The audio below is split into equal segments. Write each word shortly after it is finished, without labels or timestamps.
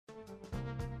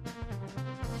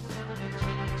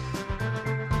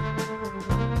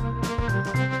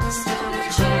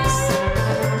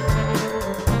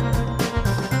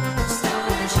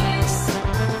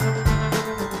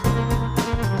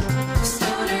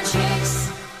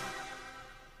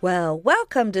Well,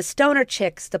 welcome to Stoner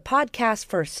Chicks, the podcast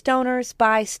for stoners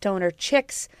by stoner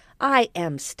chicks. I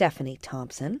am Stephanie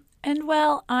Thompson. And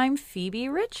well, I'm Phoebe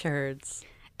Richards.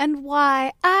 And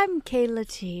why, I'm Kayla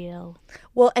Teal.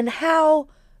 Well, and how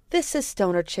this is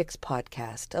Stoner Chicks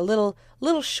podcast. A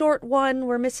little short one.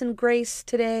 We're missing Grace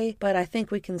today, but I think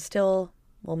we can still,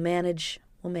 we'll manage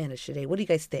today. What do you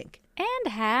guys think?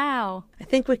 And how? I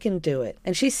think we can do it.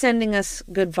 And she's sending us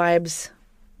good vibes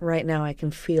right now. I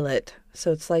can feel it.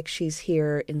 So it's like she's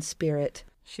here in spirit.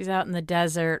 She's out in the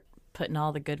desert putting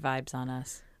all the good vibes on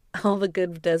us. All the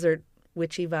good desert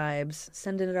witchy vibes,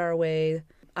 sending it our way.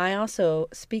 I also,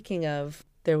 speaking of,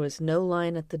 there was no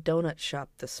line at the donut shop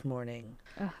this morning.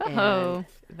 Oh,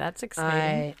 that's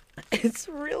exciting. It's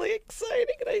really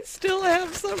exciting, and I still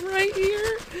have some right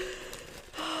here.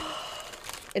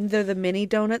 And they're the mini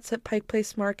donuts at Pike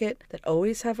Place Market that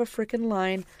always have a freaking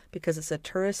line because it's a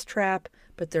tourist trap,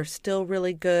 but they're still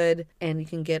really good. And you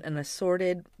can get an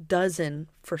assorted dozen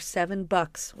for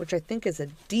 $7, which I think is a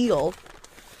deal.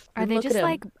 Are they just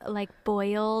like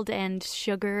boiled and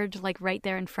sugared, like right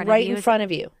there in front of you? Right in front of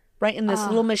you, right in this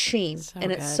little machine. So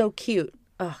and it's so cute.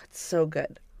 Oh, it's so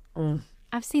good.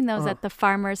 I've seen those at the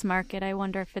farmer's market. I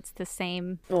wonder if it's the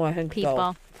same I think people.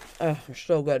 So. Oh, they're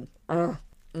so good.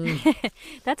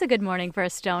 That's a good morning for a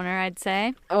stoner, I'd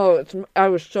say. Oh, I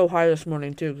was so high this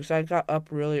morning, too, because I got up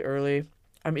really early.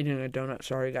 I'm eating a donut.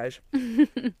 Sorry, guys.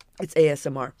 It's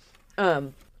ASMR.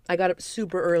 I got up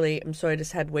super early, and so I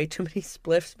just had way too many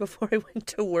spliffs before I went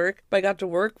to work. But I got to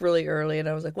work really early, and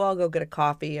I was like, well, I'll go get a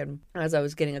coffee. And as I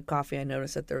was getting a coffee, I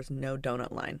noticed that there was no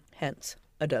donut line, hence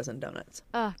a dozen donuts.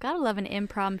 Oh, gotta love an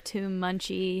impromptu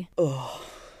munchie. Oh.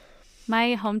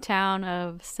 My hometown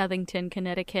of Southington,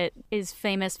 Connecticut is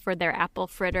famous for their apple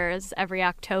fritters. Every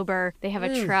October, they have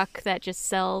a truck that just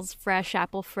sells fresh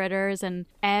apple fritters, and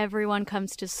everyone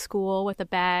comes to school with a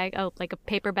bag, like a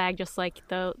paper bag, just like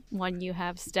the one you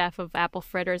have, Steph, of apple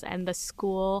fritters, and the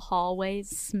school hallways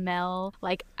smell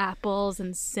like apples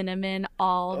and cinnamon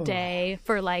all day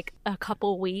for like a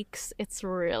couple weeks. It's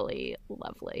really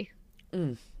lovely.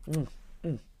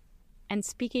 And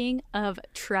speaking of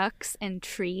trucks and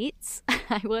treats,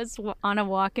 I was on a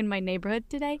walk in my neighborhood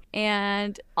today,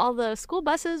 and all the school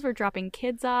buses were dropping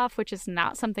kids off, which is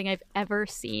not something I've ever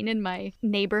seen in my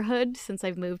neighborhood since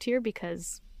I've moved here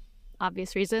because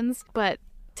obvious reasons. But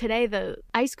today the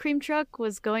ice cream truck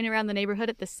was going around the neighborhood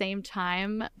at the same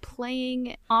time,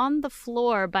 playing On the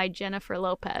Floor by Jennifer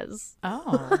Lopez.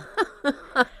 Oh.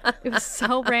 It was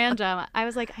so random. I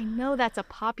was like, I know that's a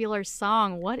popular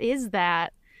song. What is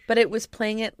that? But it was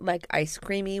playing it like ice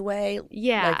creamy way.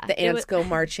 Yeah. Like the ants go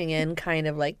marching in, kind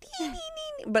of like,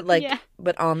 but like,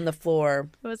 but on the floor.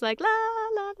 It was like, la,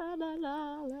 la, la, la,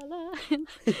 la, la, la.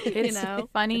 It's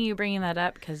funny you bringing that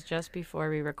up because just before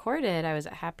we recorded, I was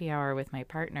at happy hour with my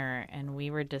partner and we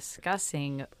were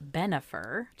discussing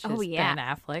Bennifer, which is Ben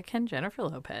Affleck and Jennifer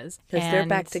Lopez. Because they're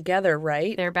back together,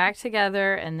 right? They're back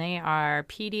together and they are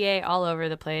PDA all over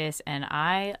the place and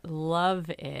I love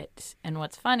it. And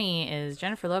what's funny is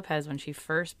Jennifer Lopez, when she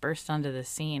first burst onto the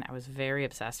scene, I was very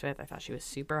obsessed with. I thought she was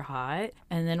super hot.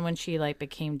 And then when she like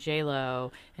became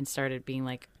J-Lo and started being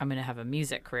like, I'm going to have a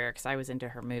music career because I was into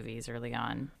her movies early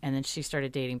on. And then she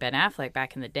started dating Ben Affleck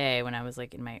back in the day when I was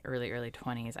like in my early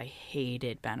 20s. I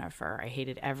hated Bennifer. I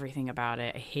hated everything about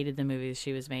it. I hated the movies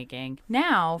she was making.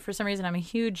 Now, for some reason, I'm a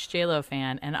huge J-Lo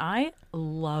fan and I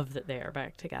love that they are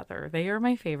back together. They are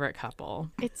my favorite couple.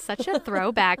 It's such a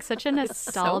throwback, such a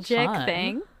nostalgic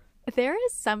thing. There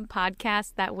is some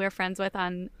podcast that we're friends with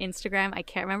on Instagram. I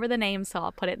can't remember the name, so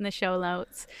I'll put it in the show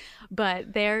notes.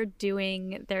 But they're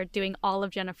doing all of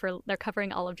Jennifer. They're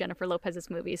covering all of Jennifer Lopez's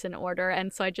movies in order.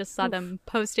 And so I just saw them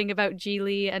posting about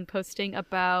Geely and posting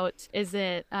about what's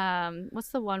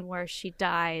the one where she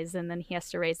dies and then he has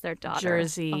to raise their daughter?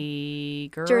 Jersey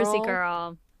Girl. Jersey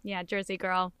Girl. Yeah, Jersey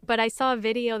Girl. But I saw a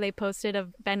video they posted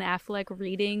of Ben Affleck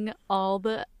reading all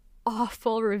the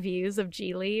awful reviews of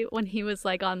Geely when he was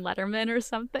like on Letterman or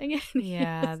something.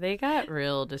 Yeah, they got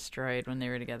real destroyed when they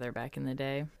were together back in the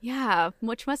day. Yeah,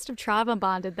 which must have trauma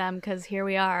bonded them because here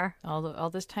we are.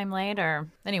 All this time later.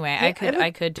 Anyway, Yeah,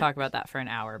 I could talk about that for an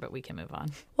hour, but we can move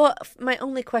on. Well, my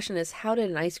only question is, how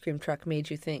did an ice cream truck make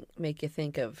you think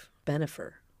of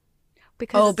Bennifer?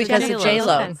 Because of J-Lo.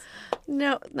 Lopez.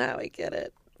 No, now I get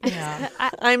it. Yeah.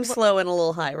 I'm slow and a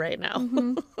little high right now.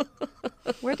 Mm-hmm.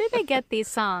 Where do they get these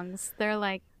songs? They're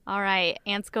like, all right,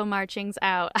 Ants Go Marching's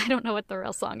out. I don't know what the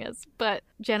real song is, but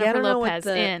Jennifer Lopez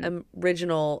in. I don't know what the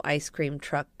original ice cream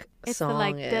truck song is. It's the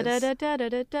like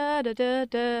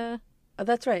da-da-da-da-da-da-da-da. Oh,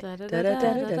 that's right.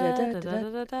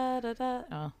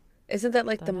 Oh. Isn't that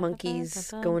like the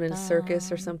monkeys going in a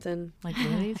circus or something? Like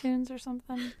Looney Tunes or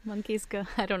something? Monkeys go,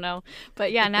 I don't know.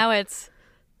 But yeah, now it's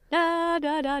da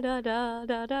da da da da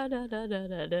da da da da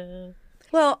da da.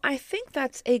 Well, I think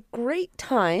that's a great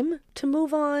time to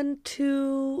move on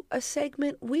to a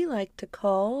segment we like to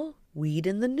call Weed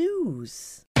in the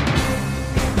News.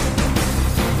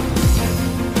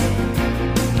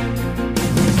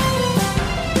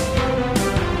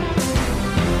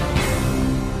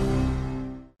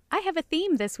 I have a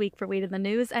theme this week for Weed in the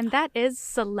News, and that is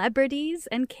celebrities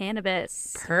and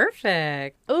cannabis.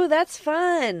 Perfect. Oh, that's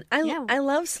fun. Yeah. I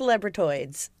love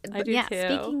celebritoids. I do Yeah, too.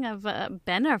 speaking of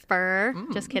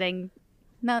Benifer, just kidding.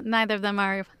 No, neither of them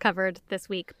are covered this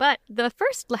week. But the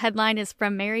first headline is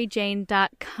from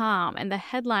MaryJane.com, and the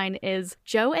headline is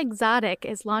Joe Exotic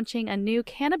is launching a new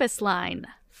cannabis line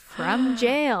from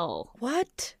jail.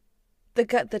 What? The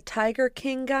Tiger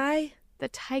King guy? The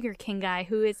Tiger King guy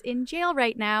who is in jail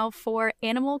right now for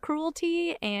animal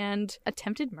cruelty and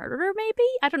attempted murder, maybe?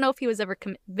 I don't know if he was ever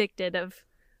convicted of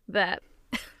that.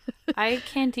 I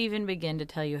can't even begin to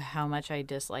tell you how much I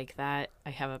dislike that.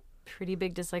 I have a pretty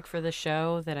big dislike for the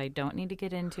show that I don't need to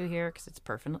get into here because it's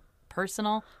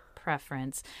personal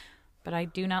preference. But I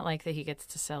do not like that he gets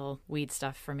to sell weed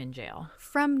stuff from in jail.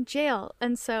 From jail.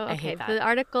 And so, I okay, hate that. the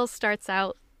article starts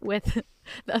out with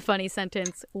a funny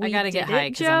sentence. I gotta get high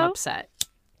because I'm upset.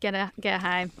 Get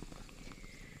high.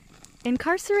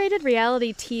 Incarcerated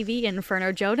reality TV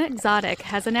inferno Joe Exotic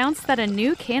has announced that a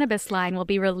new cannabis line will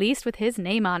be released with his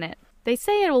name on it. They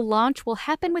say it will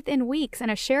happen within weeks, and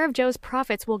a share of Joe's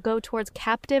profits will go towards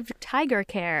captive tiger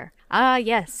care. Ah,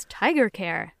 yes, tiger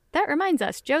care. That reminds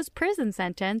us, Joe's prison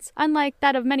sentence, unlike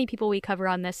that of many people we cover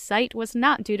on this site, was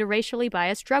not due to racially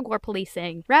biased drug war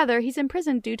policing. Rather, he's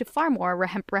imprisoned due to far more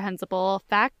reprehensible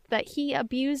fact that he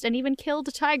abused and even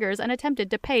killed tigers and attempted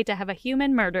to pay to have a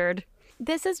human murdered.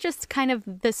 This is just kind of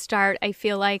the start, I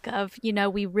feel like, of,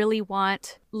 we really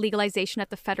want legalization at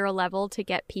the federal level to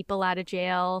get people out of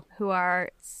jail who are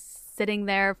sitting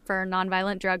there for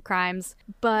nonviolent drug crimes.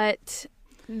 But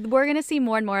we're going to see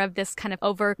more and more of this kind of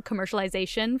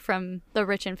over-commercialization from the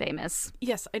rich and famous.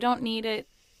 Yes, I don't need it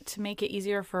to make it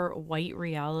easier for white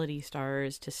reality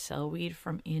stars to sell weed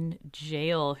from in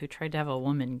jail who tried to have a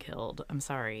woman killed. I'm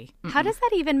sorry. How does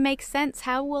that even make sense?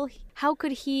 How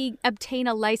could he obtain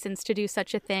a license to do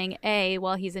such a thing, A,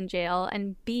 while he's in jail,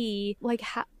 and B, what?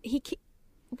 He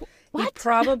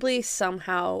probably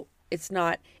somehow...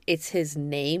 It's his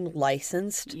name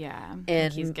licensed. Yeah.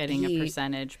 And he's getting a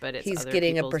percentage, but it's he's other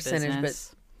getting a people's percentage,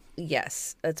 business. but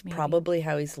yes, that's Maybe. probably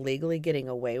how he's legally getting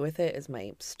away with it, is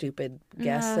my stupid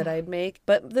guess that I'd make.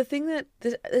 But the thing that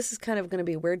this is kind of going to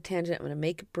be a weird tangent. I'm going to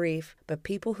make it brief, but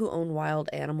people who own wild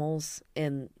animals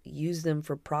and use them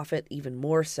for profit even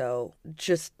more so,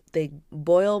 just they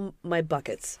boil my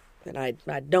buckets, and I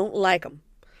don't like them.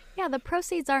 Yeah, the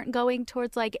proceeds aren't going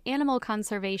towards like animal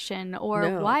conservation or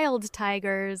No. wild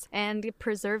tigers and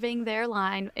preserving their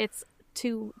line. It's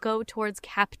to go towards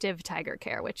captive tiger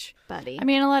care, which, buddy. I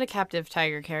mean, a lot of captive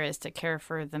tiger care is to care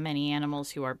for the many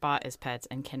animals who are bought as pets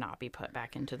and cannot be put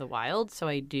back into the wild. So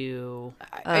I do...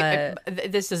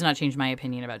 this does not change my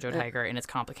opinion about Joe Tiger, and it's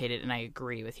complicated, and I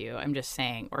agree with you. I'm just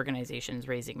saying organizations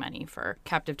raising money for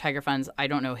captive tiger funds. I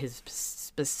don't know his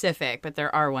specific, but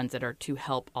there are ones that are to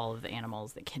help all of the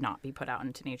animals that cannot be put out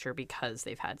into nature because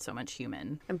they've had so much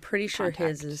human I'm pretty sure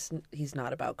contact. he's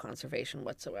not about conservation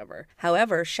whatsoever.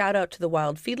 However, shout out to the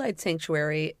Wild Feedlight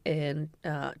Sanctuary in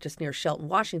just near Shelton,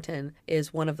 Washington,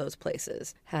 is one of those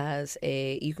places.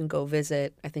 You can go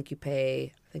visit. I think you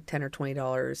pay $10 or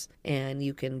 $20, and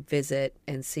you can visit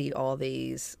and see all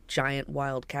these giant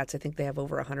wild cats. I think they have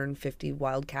over 150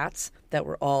 wild cats that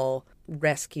were all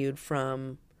rescued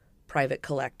from private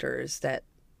collectors that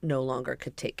no longer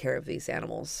could take care of these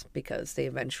animals because they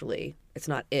eventually, it's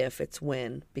not if, it's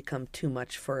when, become too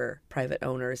much for private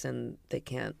owners and they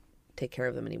can't take care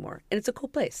of them anymore. And it's a cool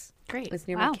place. Great. It's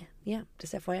near Wow. yeah,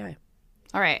 just FYI.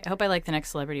 All right. I hope I like the next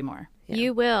celebrity more. Yeah.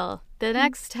 You will. The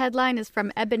next headline is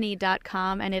from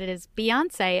ebony.com, and it is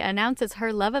Beyonce announces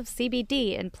her love of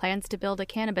CBD and plans to build a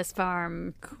cannabis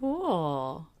farm.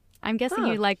 Cool. I'm guessing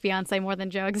Huh. you like Beyonce more than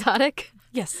Joe Exotic.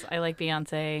 Yes, I like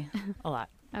Beyonce a lot.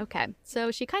 Okay.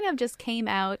 So she kind of just came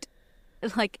out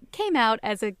as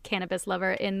a cannabis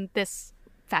lover in this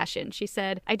fashion. She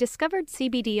said, "I discovered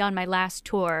CBD on my last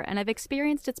tour, and I've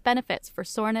experienced its benefits for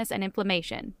soreness and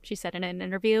inflammation," she said in an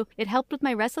interview. "It helped with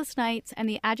my restless nights and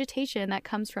the agitation that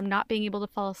comes from not being able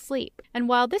to fall asleep." And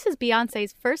while this is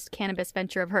Beyonce's first cannabis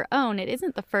venture of her own, it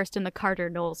isn't the first in the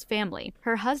Carter-Knowles family.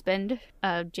 Her husband,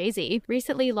 Jay-Z,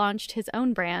 recently launched his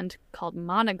own brand called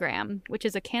Monogram, which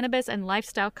is a cannabis and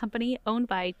lifestyle company owned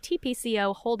by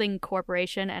TPCO Holding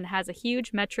Corporation and has a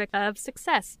huge metric of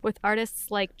success, with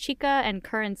artists like Chica and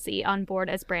Currency on board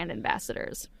as brand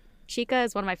ambassadors. Chica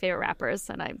is one of my favorite rappers,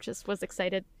 and I just was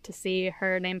excited to see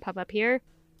her name pop up here.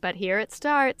 But here it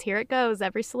starts. Here it goes.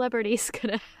 Every celebrity's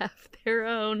gonna have their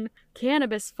own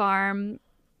cannabis farm.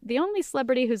 The only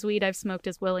celebrity whose weed I've smoked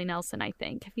is Willie Nelson, I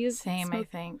think. Have you Same,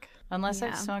 smoked? I think. Unless Yeah.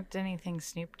 I've smoked anything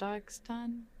Snoop Dogg's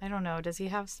done. I don't know. Does he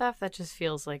have stuff? That just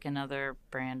feels like another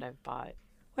brand I've bought.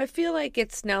 I feel like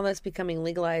it's now that's becoming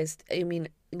legalized. I mean,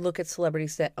 look at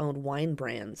celebrities that own wine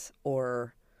brands,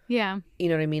 or Yeah. you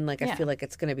know what I mean? Like, I Yeah. feel like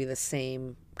it's going to be the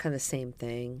same, kind of the same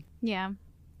thing. Yeah.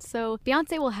 So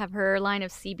Beyonce will have her line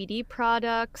of CBD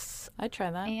products, I'd try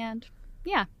that. and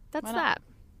yeah, that's Why not? that.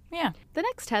 Yeah. The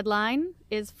next headline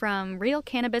is from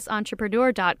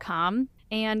realcannabisentrepreneur.com,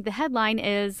 and the headline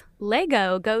is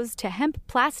Lego goes to hemp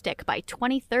plastic by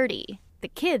 2030. The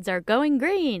kids are going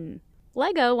green.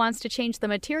 Lego wants to change the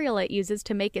material it uses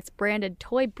to make its branded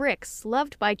toy bricks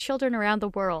loved by children around the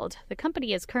world. The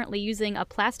company is currently using a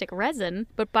plastic resin,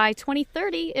 but by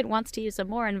 2030, it wants to use a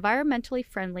more environmentally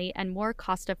friendly and more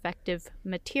cost-effective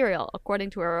material,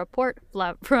 according to a report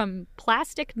from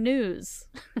Plastic News.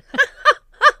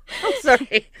 I'm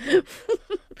sorry.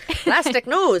 Plastic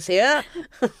news here.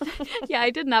 Yeah, I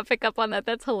did not pick up on that.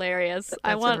 That's hilarious. I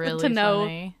That's want really to know.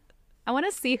 funny. I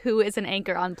want to see who is an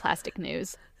anchor on Plastic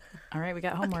News. All right, we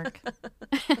got homework.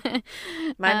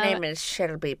 My name is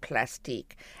Shelby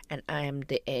Plastique, and I am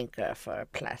the anchor for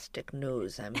Plastic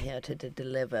News. I'm here to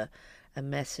deliver a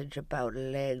message about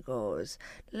Legos.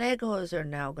 Legos are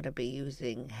now going to be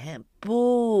using hemp.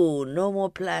 Boo! No more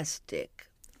plastic.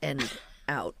 And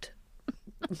out.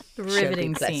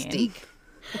 Riveting Shelby scene. Plastique.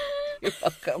 You're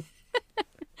welcome.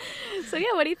 So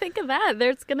yeah, what do you think of that?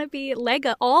 There's gonna be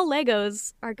Lego. All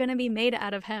Legos are gonna be made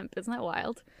out of hemp. Isn't that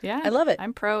wild? Yeah. I love it.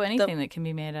 I'm pro anything that can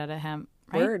be made out of hemp.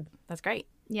 Right? Word. That's great.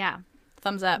 Yeah,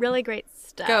 Thumbs up. really great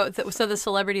stuff. Go. So the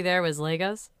celebrity there was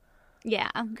Legos? Yeah,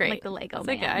 Great. like the Lego It's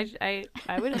man. like,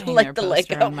 I would hang Like their the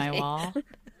poster Lego on my man. wall.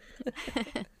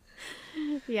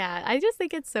 Yeah, I just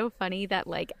think it's so funny that,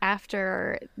 like,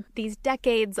 after these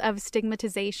decades of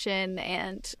stigmatization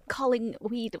and calling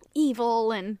weed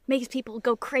evil and makes people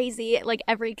go crazy, like,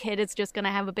 every kid is just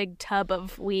gonna have a big tub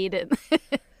of weed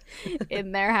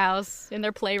in their house, in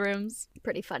their playrooms.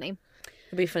 Pretty funny.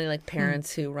 It'd be funny, like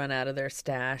parents who run out of their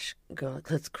stash go like,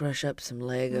 "Let's crush up some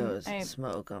Legos and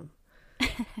smoke them."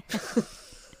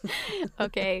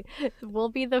 Okay, we'll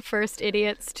be the first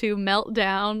idiots to melt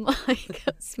down, like,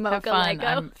 smoke Have a fun. Lego.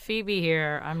 I'm Phoebe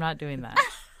here. I'm not doing that.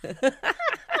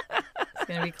 It's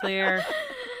gonna be clear.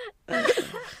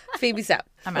 Phoebe's out,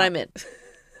 I'm but out. I'm in.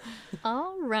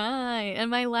 All right. And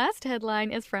my last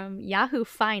headline is from Yahoo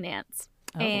Finance.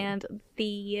 Oh. And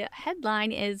the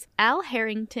headline is Al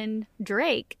Harrington,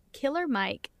 Drake, Killer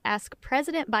Mike ask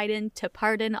President Biden to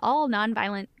pardon all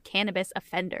nonviolent cannabis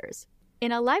offenders.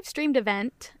 In a live streamed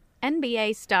event,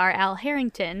 NBA star Al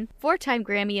Harrington, 4-time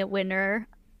Grammy winner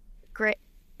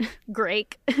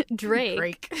Drake.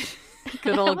 Drake.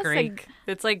 Good old almost said- Drake.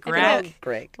 It's like Oh, Grak.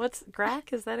 break. What's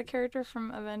Grak? Is that a character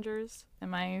from Avengers?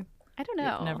 Am I? I don't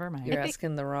know. Never mind. You're I think-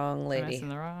 asking the wrong I'm lady. asking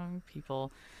the wrong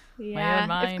people. My own Yeah.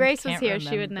 mind If Grace was can't here,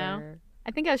 she would know. remember.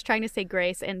 I think I was trying to say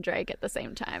Grace and Drake at the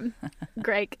same time.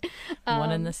 Drake.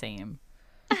 One and the same.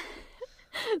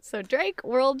 So Drake,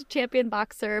 world champion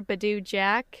boxer Badou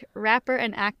Jack, rapper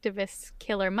and activist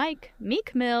Killer Mike,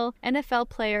 Meek Mill, NFL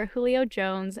player Julio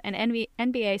Jones, and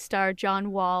NBA star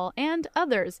John Wall, and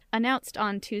others announced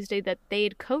on Tuesday that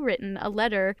they'd co-written a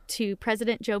letter to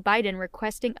President Joe Biden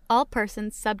requesting all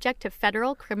persons subject to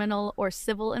federal, criminal, or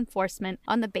civil enforcement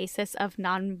on the basis of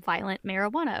nonviolent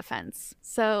marijuana offense.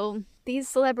 So these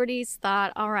celebrities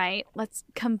thought, all right, let's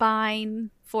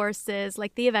combine forces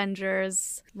like the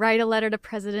Avengers, write a letter to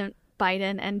President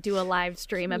Biden, and do a live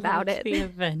stream about Love it. The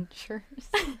Avengers.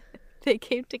 They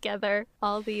came together,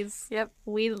 all these Yep.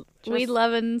 weed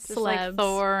loving Just celebs. like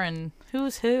Thor and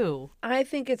who's who. I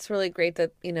think it's really great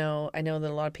that, I know that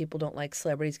a lot of people don't like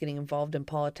celebrities getting involved in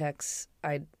politics.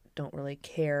 I don't really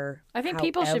care. I think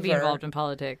people should be However- involved in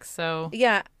politics. So,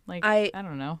 Yeah, like, I I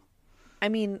don't know. I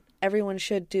mean, everyone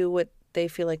should do what they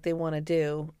feel like they want to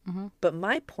do. But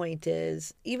my point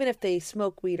is, even if they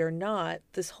smoke weed or not,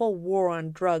 this whole war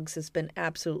on drugs has been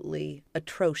absolutely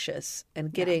atrocious.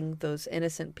 And getting those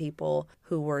innocent people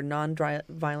who were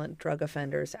non-violent drug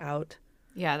offenders out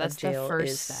Yeah, that's of jail the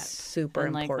first is step. super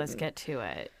And, important. let's get to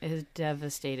it. It has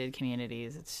devastated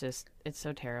communities. It's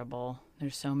so terrible.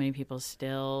 There's so many people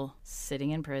still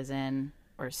sitting in prison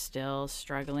or still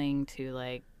struggling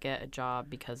to, get a job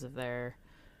because of their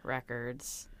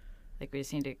records. We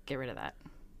just need to get rid of that.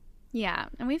 Yeah,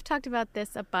 and we've talked about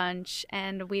this a bunch,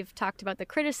 and we've talked about the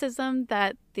criticism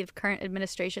that the current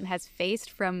administration has faced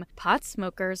from pot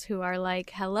smokers who are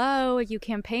like, hello, you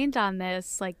campaigned on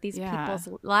this. These people's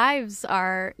lives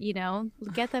are,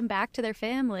 get them back to their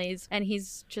families. And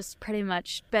he's just pretty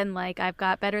much been like, I've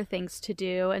got better things to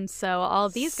do. And so all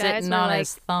these guys Sitting are on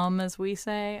his thumb, as we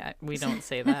say. We don't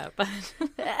say that, but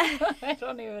I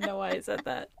don't even know why I said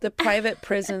that. The private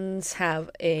prisons have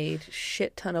a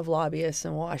shit ton of lobbyists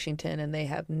in Washington, and they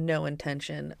have no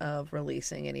intention of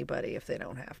releasing anybody if they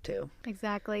don't have to.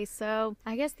 Exactly. So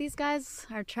I guess these guys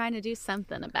are trying to do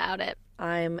something about it.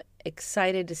 I'm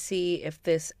excited to see if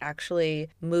this actually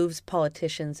moves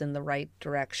politicians in the right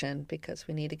direction, because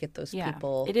we need to get those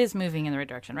people. It is moving in the right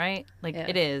direction, right?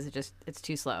 It is. It's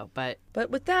too slow, but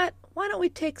with that, why don't we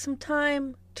take some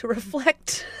time to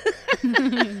reflect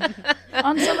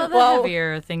on some of the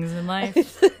heavier things in life.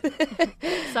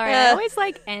 Sorry, I always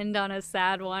end on a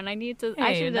sad one. I should have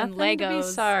done nothing Legos. to be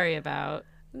sorry about.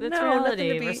 That's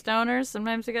reality. We're stoners.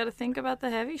 Sometimes we got to think about the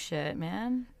heavy shit,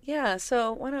 man. Yeah,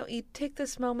 so why don't you take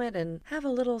this moment and have a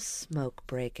little smoke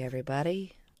break,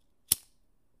 everybody?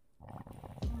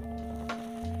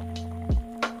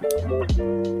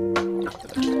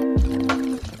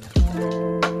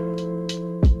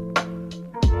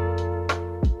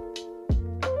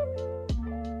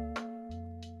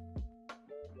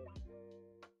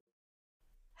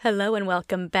 Hello and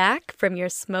welcome back from your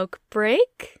smoke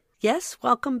break. Yes,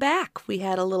 welcome back. We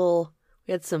had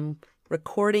some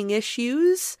recording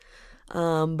issues,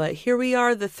 but here we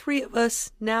are, the three of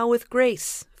us, now with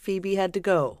Grace. Phoebe had to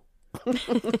go.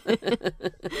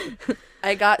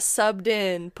 I got subbed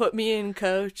in. Put me in,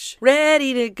 coach.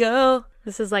 Ready to go.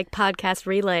 This is like podcast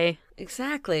relay.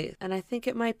 Exactly. And I think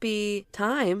it might be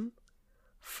time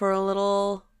for a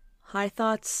little high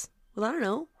thoughts. Well, I don't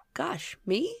know. Gosh,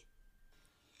 me?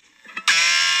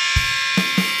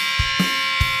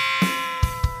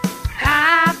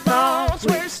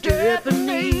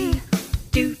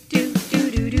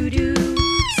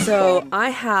 So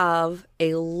I have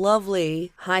a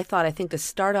lovely high thought, I think, to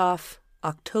start off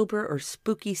October or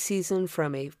spooky season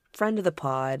from a friend of the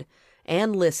pod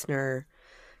and listener,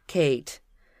 Kate.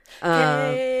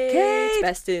 Kate's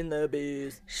best in the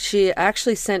biz. She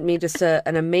actually sent me just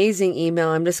an amazing email.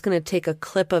 I'm just going to take a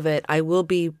clip of it. I will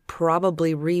be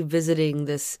probably revisiting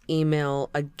this email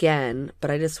again, but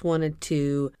I just wanted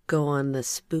to go on the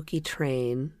spooky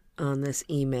train on this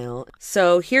email.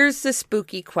 So here's the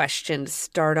spooky question to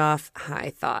start off high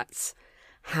thoughts.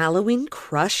 Halloween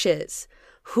crushes.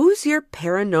 Who's your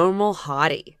paranormal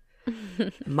hottie?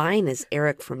 Mine is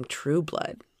Eric from True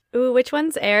Blood. Ooh, which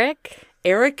one's Eric?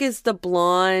 Eric is the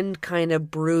blonde, kind of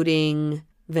brooding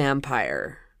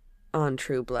vampire on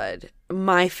True Blood.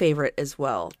 My favorite as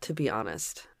well, to be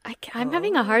honest. I'm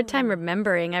having a hard time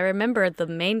remembering. I remember the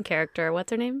main character. What's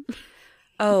her name?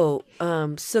 Oh,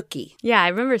 Sookie. Yeah, I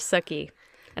remember Sookie.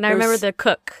 And I remember the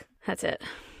cook. That's it.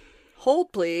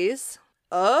 Hold, please.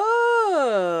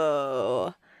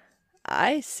 Oh,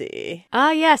 I see. Ah,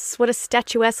 yes. What a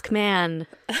statuesque man.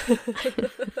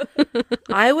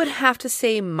 I would have to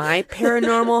say my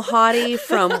paranormal hottie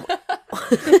from...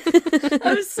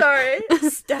 I'm sorry.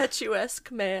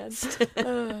 Statuesque man.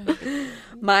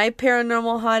 My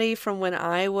paranormal hottie from when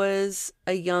I was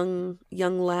a young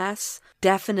lass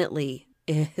definitely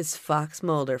is Fox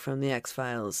Mulder from The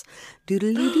X-Files.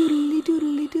 Doodly doodly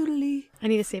doodly doodly. I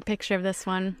need to see a picture of this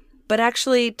one. But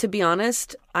actually, to be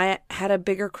honest, I had a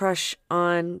bigger crush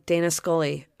on Dana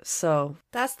Scully, so...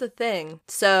 That's the thing.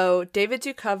 So, David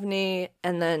Duchovny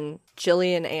and then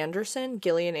Gillian Anderson.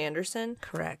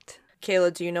 Correct.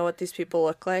 Kayla, do you know what these people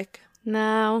look like?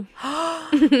 No.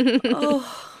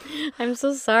 Oh, I'm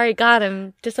so sorry. God,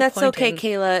 I'm disappointed. that's okay,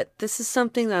 Kayla. This is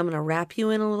something that I'm going to wrap you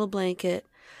in a little blanket.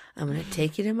 I'm going to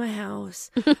take you to my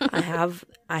house. I have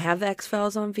the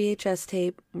X-Files on VHS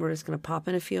tape. We're just going to pop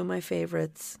in a few of my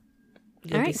favorites.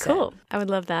 You'll All be right, set. cool. I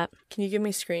would love that. Can you give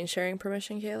me screen sharing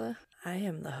permission, Kayla? I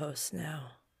am the host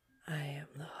now.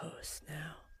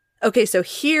 Okay, so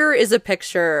here is a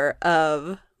picture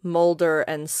of Mulder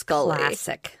and Scully.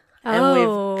 Classic. And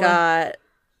Oh. we've got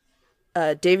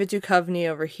David Duchovny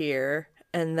over here.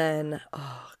 And then,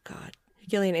 oh, God,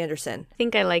 Gillian Anderson. I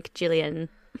think I like Jillian.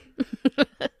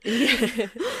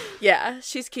 Yeah,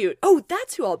 she's cute. Oh,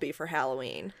 that's who I'll be for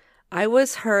Halloween. I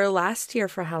was her last year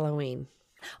for Halloween.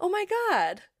 Oh my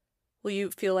God. Will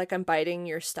you feel like I'm biting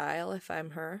your style if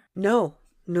I'm her? No.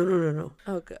 No.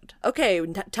 Oh, good. Okay,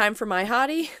 time for my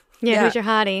hottie. Yeah, who's your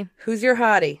hottie? Who's your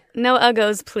hottie? No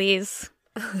uggos, please.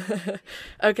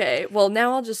 Okay, well,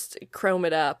 now I'll just chrome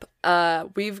it up.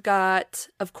 We've got,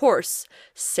 of course,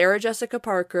 Sarah Jessica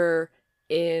Parker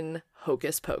in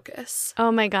Hocus Pocus.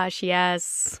 Oh my gosh,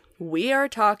 yes. We are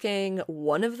talking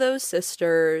one of those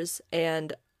sisters,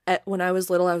 and when I was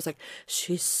little, I was like,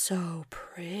 she's so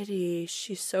pretty.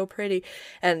 She's so pretty.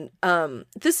 And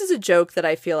this is a joke that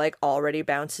I feel like already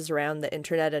bounces around the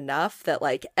internet enough that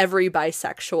like every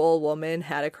bisexual woman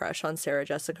had a crush on Sarah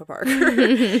Jessica Parker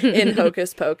in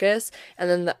Hocus Pocus. And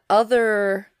then the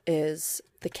other is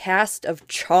the cast of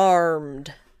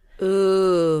Charmed.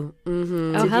 Ooh.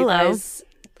 Mm-hmm. Oh, hello.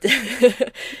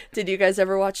 Did you guys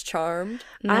ever watch Charmed?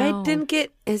 No. I didn't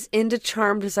get as into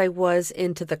Charmed as I was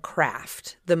into The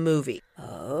Craft, the movie.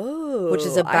 Oh, Which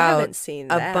is I about haven't seen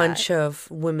a that. bunch of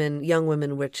young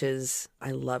women witches.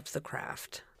 I loved The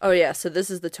Craft. Oh yeah, so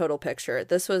this is the total picture.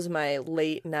 This was my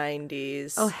late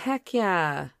 90s. Oh, heck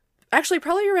yeah. Actually,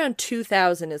 probably around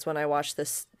 2000 is when I watched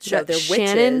this show. That They're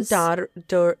Shannon witches.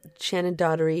 Shannon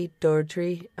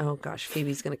Daughtry. Oh gosh,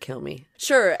 Phoebe's gonna kill me.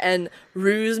 Sure, and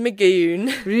Ruse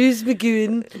McGoon. Ruse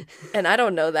McGoon. And I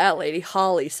don't know that lady.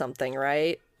 Holly something,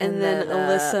 right? And then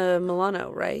Alyssa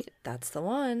Milano, right? That's the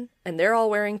one. And they're all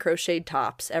wearing crocheted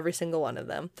tops, every single one of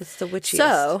them. That's the witchiest.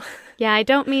 So, Yeah, I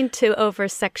don't mean to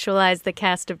over-sexualize the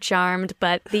cast of Charmed,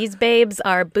 but these babes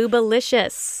are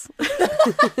boobalicious.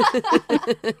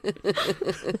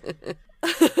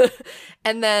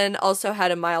 and then also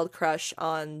had a mild crush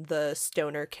on the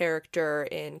stoner character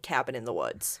in Cabin in the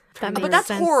Woods. That But makes that's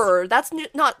sense. horror. That's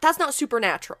not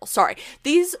supernatural. Sorry.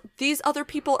 These other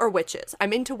people are witches.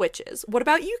 I'm into witches. What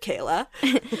about you, Kayla?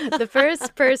 The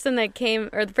first person that came,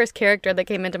 or the first character that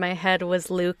came into my head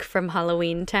was Luke from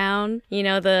Halloween Town. You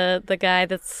know, the guy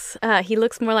that's, he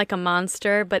looks more like a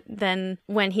monster, but then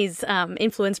when he's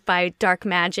influenced by dark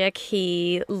magic,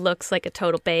 he looks like a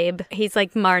total babe. He's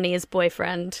like Marnie's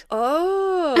boyfriend.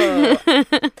 Oh.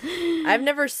 I've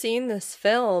never seen this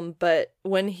film, but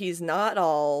when he's not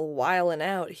all wilding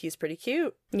out, he's pretty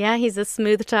cute. Yeah, he's a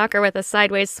smooth talker with a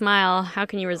sideways smile. How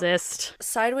can you resist?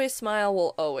 Sideways smile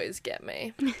will always get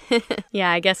me.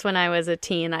 Yeah, I guess when I was a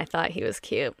teen, I thought he was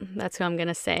cute. That's who I'm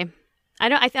gonna say. I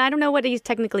don't know what he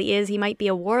technically is. He might be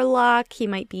a warlock. He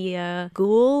might be a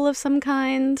ghoul of some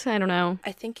kind. I don't know.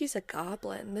 I think he's a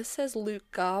goblin. This says Luke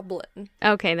Goblin.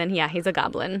 Okay, then yeah, he's a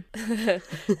goblin.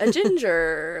 A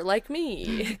ginger like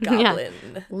me. Goblin.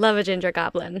 Love a ginger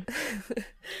goblin.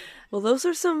 Well, those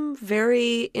are some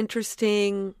very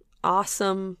interesting,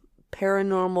 awesome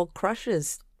paranormal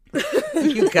crushes,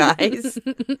 you guys.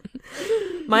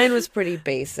 Mine was pretty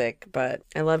basic, but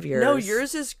I love yours. No,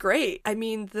 yours is great. I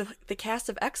mean, the cast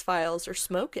of X-Files are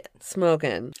smoking.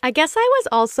 Smoking. I guess I was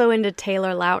also into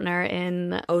Taylor Lautner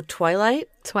in Oh, Twilight?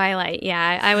 Twilight.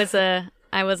 Yeah, I was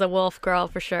a wolf girl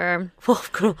for sure. Wolf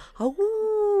girl. Oh.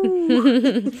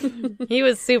 He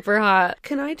was super hot.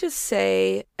 Can I just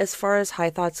say, as far as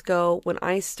High Thoughts go, when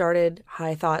I started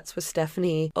High Thoughts with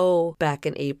Stephanie, back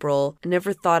in April, I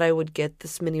never thought I would get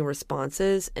this many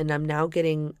responses, and I'm now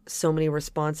getting so many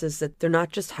responses that they're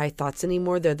not just High Thoughts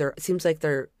anymore. It seems like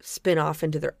they're spin off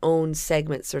into their own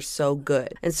segments. They're so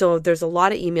good. And so there's a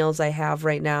lot of emails I have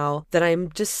right now that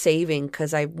I'm just saving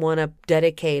because I want to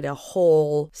dedicate a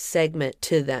whole segment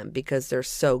to them because they're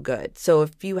so good. So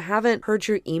if you haven't heard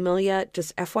your email yet,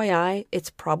 just FYI, it's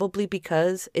probably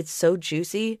because it's so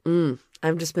juicy.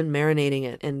 I've just been marinating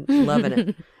it and loving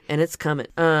it. And it's coming.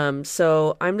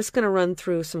 So I'm just going to run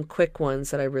through some quick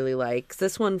ones that I really like.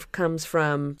 This one comes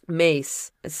from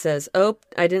Mace. It says, I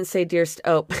didn't say dear...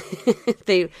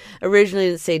 They originally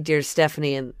didn't say dear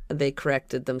Stephanie, and they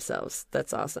corrected themselves.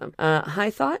 That's awesome.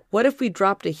 High thought? What if we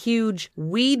dropped a huge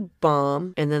weed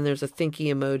bomb? And then there's a thinky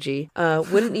emoji.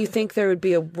 Wouldn't you think there would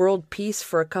be a world peace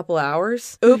for a couple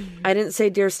hours? I didn't say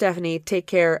dear Stephanie. Take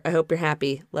care. I hope you're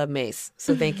happy. Love, Mace.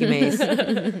 So thank you,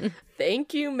 Mace.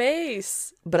 Thank you,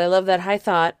 Mace. But I love that high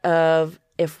thought of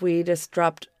if we just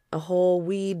dropped a whole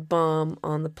weed bomb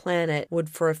on the planet, would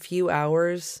for a few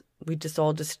hours, we just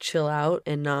all just chill out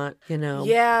and not,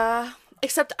 Yeah.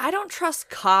 Except I don't trust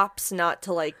cops not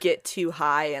to, like, get too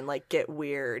high and, like, get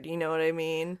weird. You know what I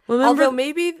mean? Remember- Although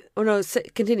maybe... Oh, no,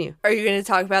 continue. Are you going to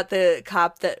talk about the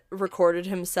cop that recorded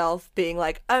himself being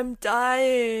like, I'm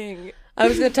dying? I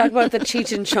was going to talk about the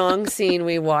Cheech and Chong scene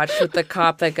we watched with the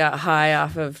cop that got high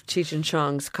off of Cheech and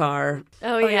Chong's car.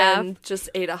 Oh, yeah. And just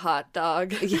ate a hot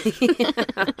dog.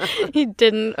 He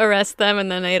didn't arrest them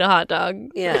and then ate a hot dog.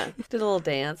 Yeah, did a little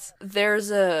dance.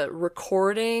 There's a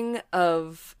recording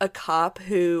of a cop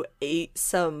who ate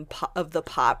some of the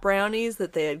pot brownies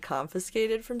that they had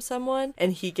confiscated from someone,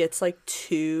 and he gets like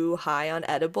too high on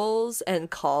edibles and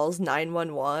calls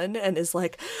 911 and is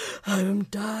like, I'm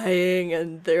dying.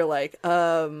 And they're like,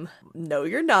 no,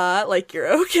 you're not. Like,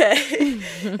 you're okay.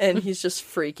 And he's just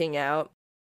freaking out.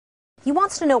 He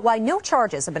wants to know why no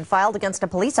charges have been filed against a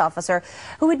police officer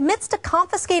who admits to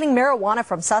confiscating marijuana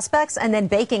from suspects and then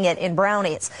baking it in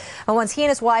brownies. And once he and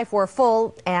his wife were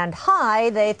full and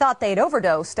high, they thought they'd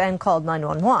overdosed and called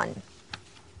 911.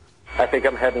 I think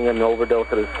I'm having an overdose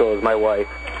of this, so is my wife.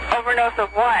 Overdose of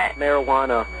what?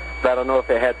 Marijuana. I don't know if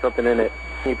it had something in it.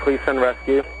 Can you please send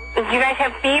rescue? Do you guys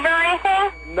have fever or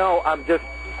anything? No,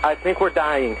 I think we're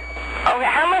dying. Okay,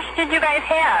 how much did you guys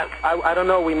have? I don't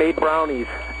know. We made brownies,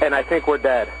 and I think we're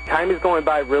dead. Time is going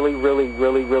by really, really,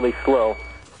 really, really slow.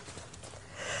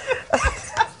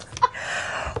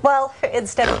 Well,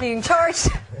 instead of being charged,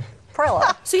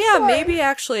 Prilla. So yeah, maybe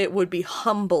actually it would be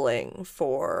humbling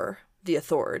for the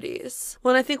authorities.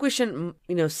 Well, and I think we shouldn't,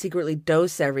 secretly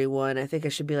dose everyone. I think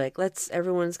it should be like,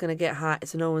 everyone's going to get high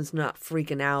so no one's not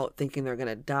freaking out thinking they're going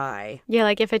to die. Yeah,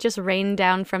 like if it just rained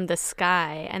down from the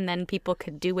sky and then people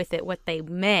could do with it what they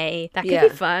may, that could be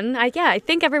fun. I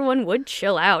think everyone would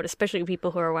chill out, especially people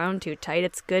who are wound too tight.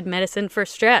 It's good medicine for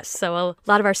stress. So a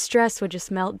lot of our stress would just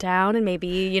melt down and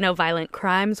maybe, violent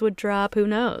crimes would drop. Who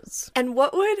knows? And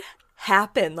what would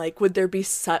happen? Like, would there be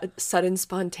sudden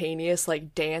spontaneous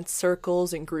like dance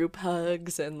circles and group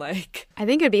hugs and like I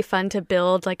think it'd be fun to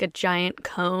build like a giant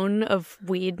cone of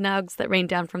weed nugs that rain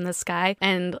down from the sky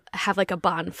and have like a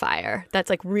bonfire that's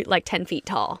like 10 feet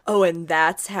tall. Oh, and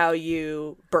that's how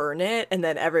you burn it, and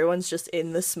then everyone's just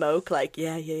in the smoke like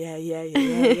yeah. Yeah,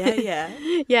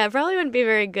 it probably wouldn't be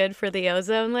very good for the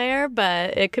ozone layer,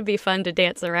 but it could be fun to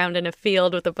dance around in a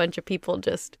field with a bunch of people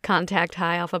just contact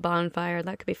high off a bonfire.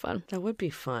 That could be fun. That would be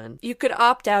fun. You could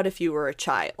opt out if you were a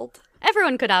child.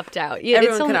 Everyone could opt out.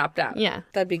 Everyone could opt out. Yeah.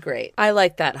 That'd be great. I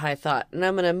like that high thought. And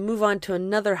I'm going to move on to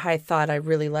another high thought I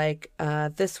really like.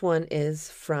 This one is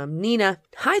from Nina.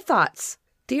 High thoughts.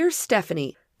 Dear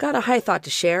Stephanie, got a high thought to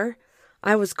share.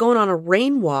 I was going on a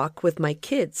rain walk with my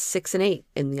kids, 6 and 8,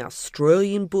 in the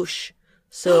Australian bush.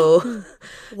 So,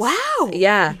 wow.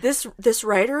 Yeah. This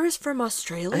writer is from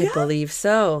Australia? I believe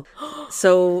so.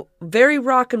 So, very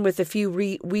rockin' with a few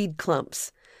weed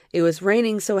clumps. It was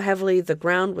raining so heavily the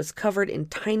ground was covered in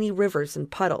tiny rivers and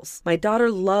puddles. My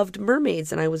daughter loved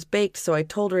mermaids and I was baked, so I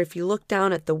told her if you look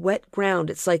down at the wet ground,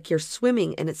 it's like you're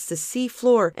swimming and it's the sea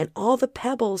floor and all the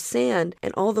pebbles, sand,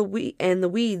 and all the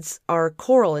weeds are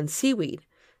coral and seaweed.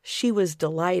 She was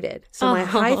delighted. So my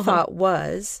high thought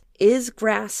was, is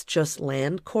grass just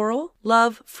land coral?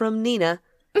 Love from Nina,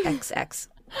 XX.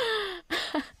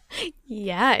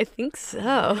 Yeah, I think so.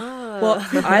 Well,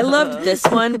 I loved this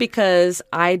one because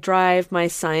I drive my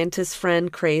scientist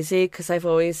friend crazy because I've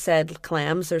always said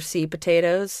clams are sea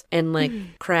potatoes and like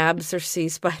crabs are sea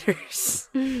spiders.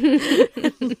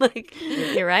 Like,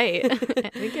 you're right. I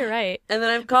think you're right. And then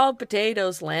I've called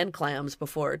potatoes land clams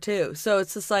before too. So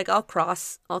it's just like I'll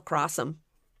cross them,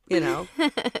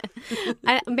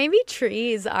 Maybe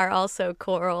trees are also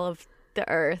coral of the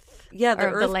earth. Yeah, the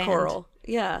earth land. coral.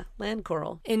 Yeah, land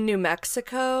coral. In New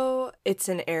Mexico, it's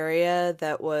an area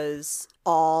that was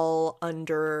all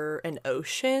under an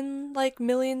ocean like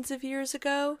millions of years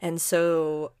ago. And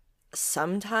so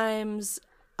sometimes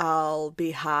I'll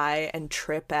be high and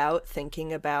trip out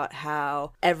thinking about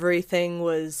how everything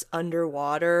was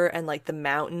underwater and like the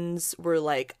mountains were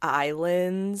like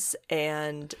islands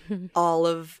and all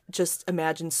of just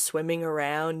imagine swimming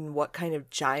around and what kind of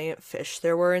giant fish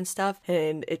there were and stuff.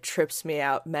 And it trips me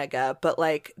out mega. But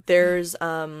like there's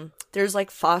like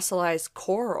fossilized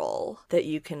coral that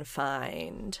you can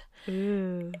find.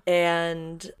 Ooh.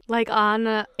 And like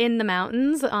in the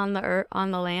mountains on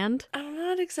the land. I'm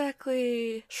not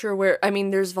exactly sure where. I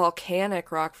mean, there's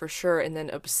volcanic rock for sure, and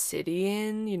then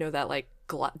obsidian. That like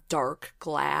dark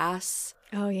glass.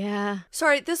 Oh yeah.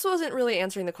 Sorry, this wasn't really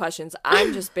answering the questions.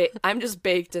 I'm just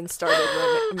baked and started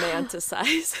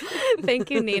romanticize. Thank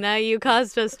you, Nina. You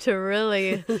caused us to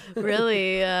really,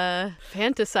 really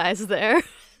fantasize there.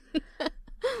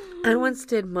 I once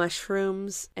did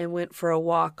mushrooms and went for a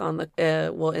walk on the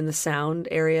in the Sound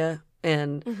area,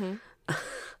 and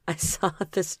I saw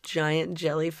this giant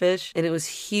jellyfish, and it was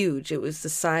huge. It was the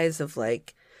size of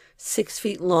like 6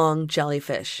 feet long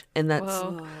jellyfish. And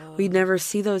we never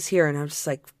see those here. And I'm just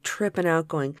like tripping out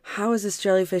going, how is this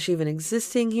jellyfish even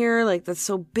existing here? Like, that's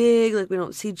so big. Like, we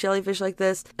don't see jellyfish like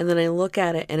this. And then I look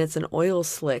at it and it's an oil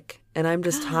slick and I'm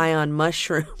just high on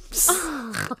mushrooms.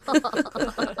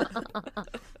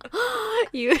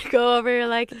 You go over, you're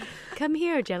like, come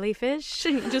here, jellyfish.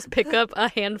 And you just pick up a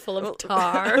handful of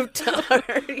tar.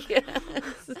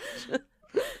 Yes.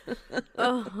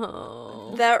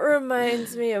 Oh. That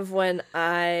reminds me of when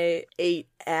I ate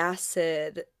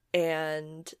acid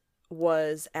and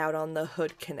was out on the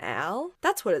Hood Canal.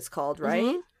 That's what it's called,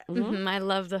 right? Mm-hmm. I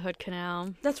love the Hood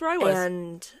Canal. That's where I was.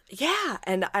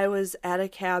 And I was at a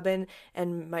cabin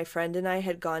and my friend and I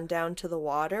had gone down to the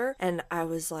water and I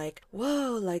was like,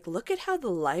 whoa, like look at how the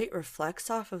light reflects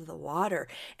off of the water.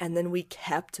 And then we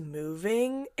kept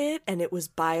moving it and it was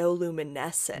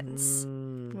bioluminescence.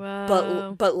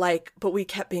 Whoa. But we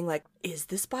kept being like, is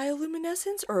this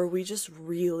bioluminescence or are we just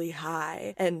really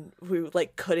high? And we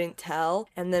like couldn't tell.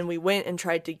 And then we went and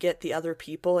tried to get the other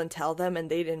people and tell them and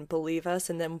they didn't believe us.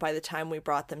 And then by the time we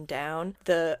brought them down,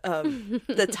 the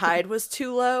tide was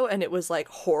too low and it was like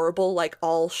horrible, like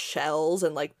all shells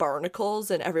and like barnacles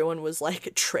and everyone was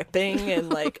like tripping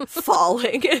and like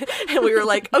falling. And we were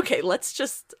like, okay, let's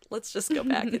just go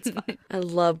back. It's fine. I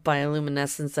love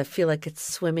bioluminescence. I feel like it's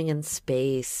swimming in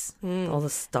space. All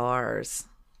the stars.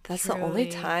 That's the only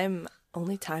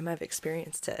time I've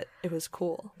experienced it. It was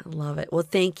cool. I love it. Well,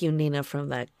 thank you, Nina, for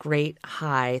that great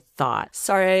high thought.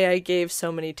 Sorry I gave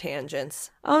so many tangents.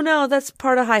 Oh, no, that's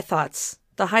part of high thoughts.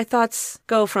 The high thoughts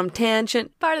go from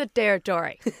tangent. Part of the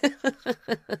territory.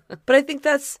 But I think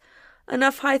that's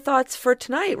enough high thoughts for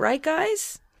tonight, right,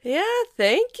 guys? Yeah,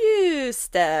 thank you,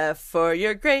 Steph, for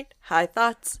your great high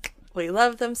thoughts. We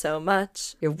love them so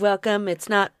much. You're welcome. It's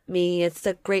not me. It's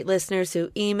the great listeners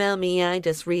who email me. I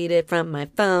just read it from my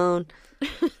phone.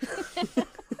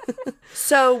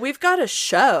 So we've got a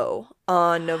show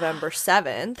on November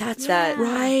 7th. That's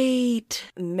right.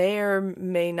 May or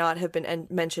may not have been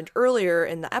mentioned earlier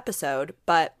in the episode,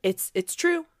 but it's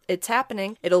true. It's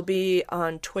happening. It'll be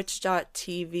on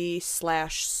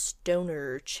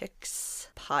twitch.tv/Stoner Chicks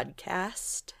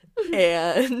podcast.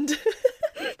 And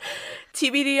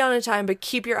TBD on a time, but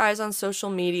keep your eyes on social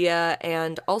media.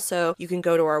 And also, you can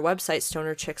go to our website,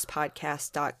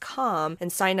 stonerchickspodcast.com,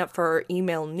 and sign up for our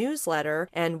email newsletter,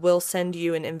 and we'll send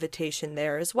you an invitation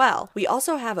there as well. We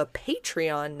also have a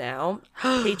Patreon now,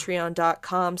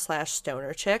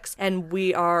 patreon.com/stonerchicks, and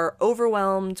we are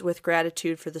overwhelmed with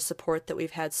gratitude for the support that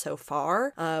we've had so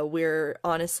far. We're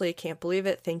honestly can't believe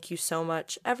it. Thank you so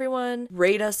much, everyone.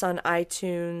 Rate us on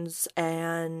iTunes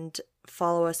and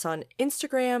follow us on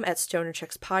Instagram at Stoner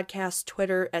Chicks Podcast,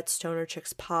 Twitter at Stoner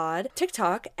Chicks Pod,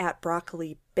 TikTok at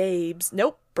Broccoli Babes.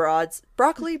 Nope, Broads.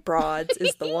 Broccoli Broads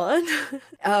is the one.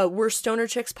 We're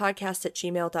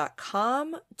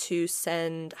stonerchickspodcast@gmail.com to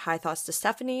send high thoughts to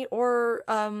Stephanie or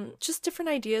just different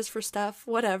ideas for stuff,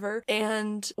 whatever.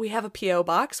 And we have a P.O.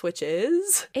 box, which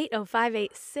is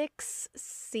 80586,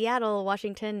 Seattle,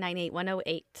 Washington,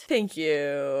 98108. Thank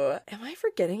you. Am I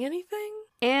forgetting anything?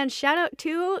 And shout out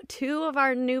to two of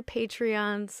our new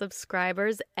Patreon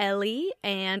subscribers, Ellie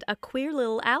and a queer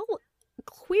little owl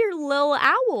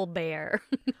bear.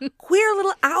 Queer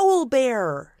little owl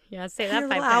bear. Yeah, say Queer that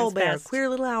little 5 owl times bear. fast. Queer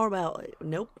little owl bear.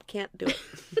 Nope, can't do it.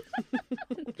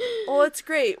 Oh, it's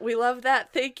great. We love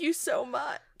that. Thank you so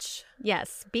much.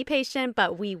 Yes, be patient,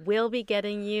 but we will be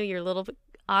getting you your little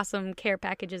awesome care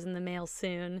packages in the mail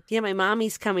soon. Yeah, my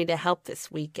mommy's coming to help this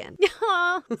weekend.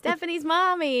 Aw, Stephanie's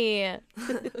mommy.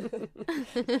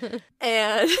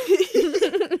 And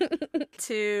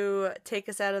to take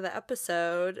us out of the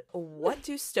episode, what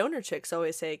do stoner chicks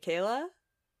always say, Kayla?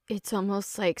 It's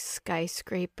almost like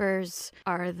skyscrapers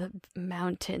are the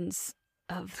mountains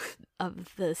of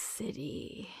the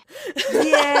city.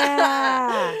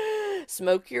 Yeah.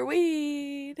 Smoke your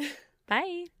weed.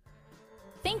 Bye.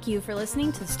 Thank you for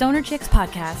listening to the Stoner Chicks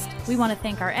podcast. We want to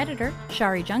thank our editor,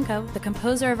 Shari Junko, the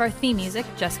composer of our theme music,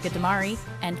 Jessica Damari,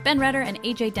 and Ben Redder and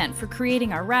AJ Dent for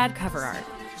creating our rad cover art.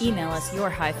 Email us your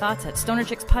high thoughts at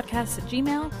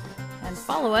stonerchickspodcast@gmail.com and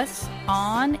follow us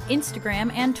on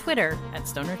Instagram and Twitter at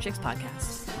Stoner Chicks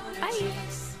Podcast. Bye!